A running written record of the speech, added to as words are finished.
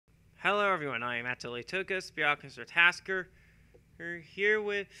Hello everyone, I am Atelier Toka, Spirit Alchemist or Tasker. We're here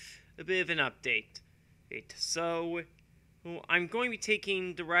with a bit of an update. So, I'm going to be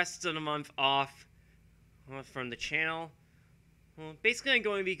taking the rest of the month off from the channel. Basically, I'm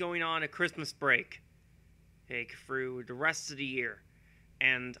going to be going on a Christmas break through the rest of the year.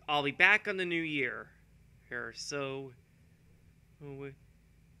 And I'll be back on the new year. So, you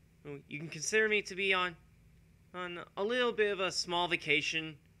can consider me to be on a little bit of a small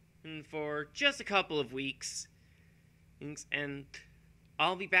vacation for just a couple of weeks, and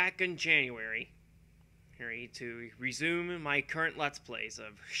I'll be back in January to resume my current Let's Plays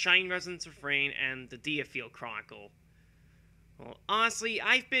of Shining Resonance Refrain and the Diafield Chronicle. Well, honestly,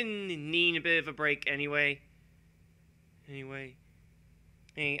 I've been needing a bit of a break anyway.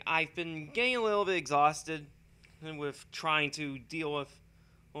 I've been getting a little bit exhausted with trying to deal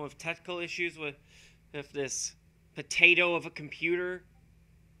with technical issues with this potato of a computer.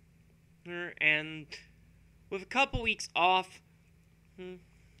 And with a couple weeks off,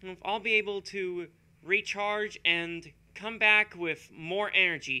 I'll be able to recharge and come back with more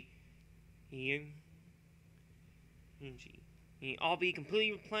energy. I'll be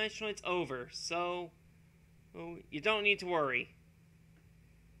completely replenished when it's over, so you don't need to worry.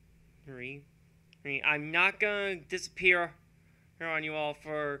 I'm not gonna disappear on you all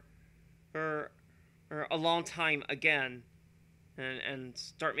for a long time again. And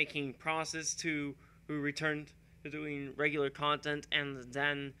start making promises to return to doing regular content and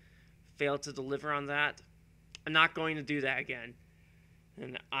then fail to deliver on that. I'm not going to do that again.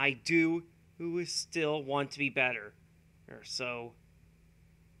 And I do still want to be better. So,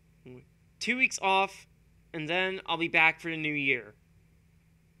 2 weeks off, and then I'll be back for the new year.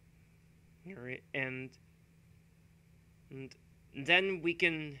 And then we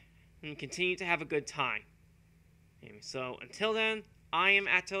can continue to have a good time. So, until then, I am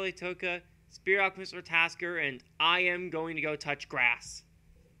Atelier Toka, Spirit Alchemist or Tasker, and I am going to go touch grass.